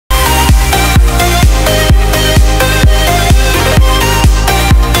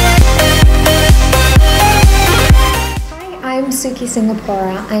Sukki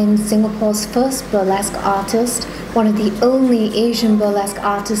Singapora. I'm Singapore's first burlesque artist, one of the only Asian burlesque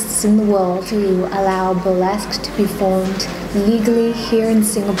artists in the world to allow burlesque to be performed legally here in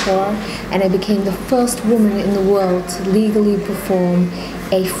Singapore, and I became the first woman in the world to legally perform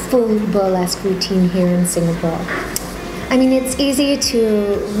a full burlesque routine here in Singapore. I mean, it's easy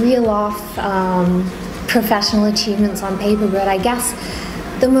to reel off professional achievements on paper, but I guess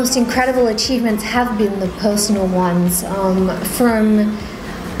the most incredible achievements have been the personal ones. From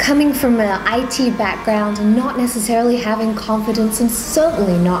coming from an IT background and not necessarily having confidence, and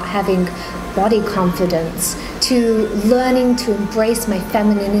certainly not having body confidence, to learning to embrace my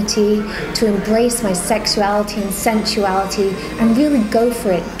femininity, to embrace my sexuality and sensuality, and really go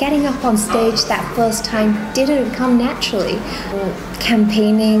for it. Getting up on stage that first time didn't come naturally.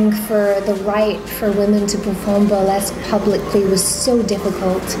 Campaigning for the right for women to perform burlesque publicly was so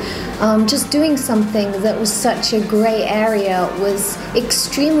difficult. Just doing something that was such a grey area was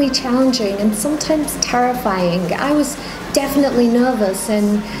extremely challenging and sometimes terrifying. I was definitely nervous,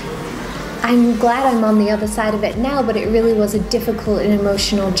 and I'm glad I'm on the other side of it now, but it really was a difficult and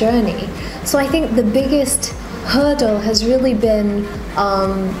emotional journey. So I think the biggest hurdle has really been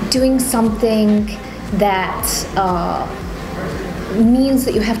doing something that means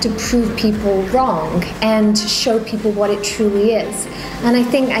that you have to prove people wrong and show people what it truly is. And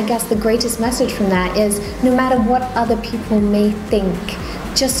I guess the greatest message from that is, no matter what other people may think,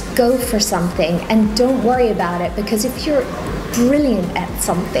 just go for something and don't worry about it, because if you're brilliant at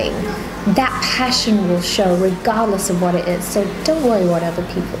something, that passion will show regardless of what it is. So don't worry what other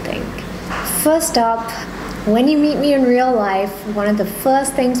people think. First up, when you meet me in real life, one of the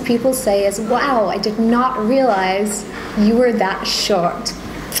first things people say is, "Wow, I did not realize you were that short."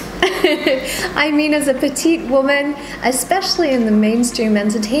 I mean, as a petite woman, especially in the mainstream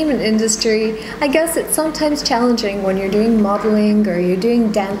entertainment industry, I guess it's sometimes challenging when you're doing modeling or you're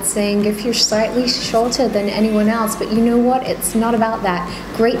doing dancing if you're slightly shorter than anyone else. But you know what? It's not about that.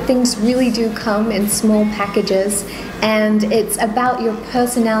 Great things really do come in small packages, and it's about your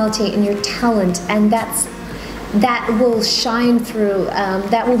personality and your talent, and that will shine through.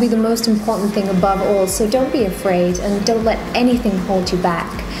 That will be the most important thing above all. So don't be afraid, and don't let anything hold you back.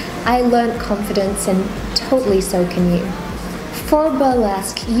 I learned confidence, and totally so can you. For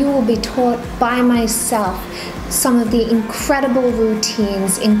burlesque, you will be taught by myself some of the incredible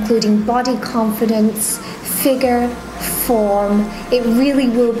routines, including body confidence, figure, form. It really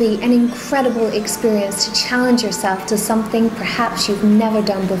will be an incredible experience to challenge yourself to something perhaps you've never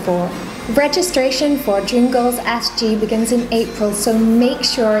done before. Registration for DreamGirl's AUDI begins in April, so make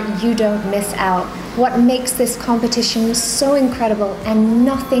sure you don't miss out. What makes this competition so incredible and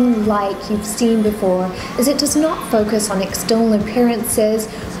nothing like you've seen before is it does not focus on external appearances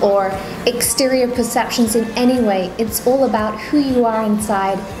or exterior perceptions in any way. It's all about who you are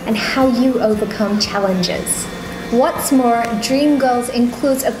inside and how you overcome challenges. What's more, DreamGirls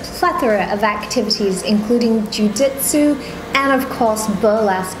includes a plethora of activities, including jiu-jitsu and of course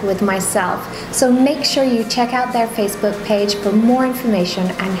burlesque with myself. So make sure you check out their Facebook page for more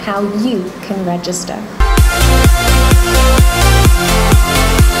information on how you can register.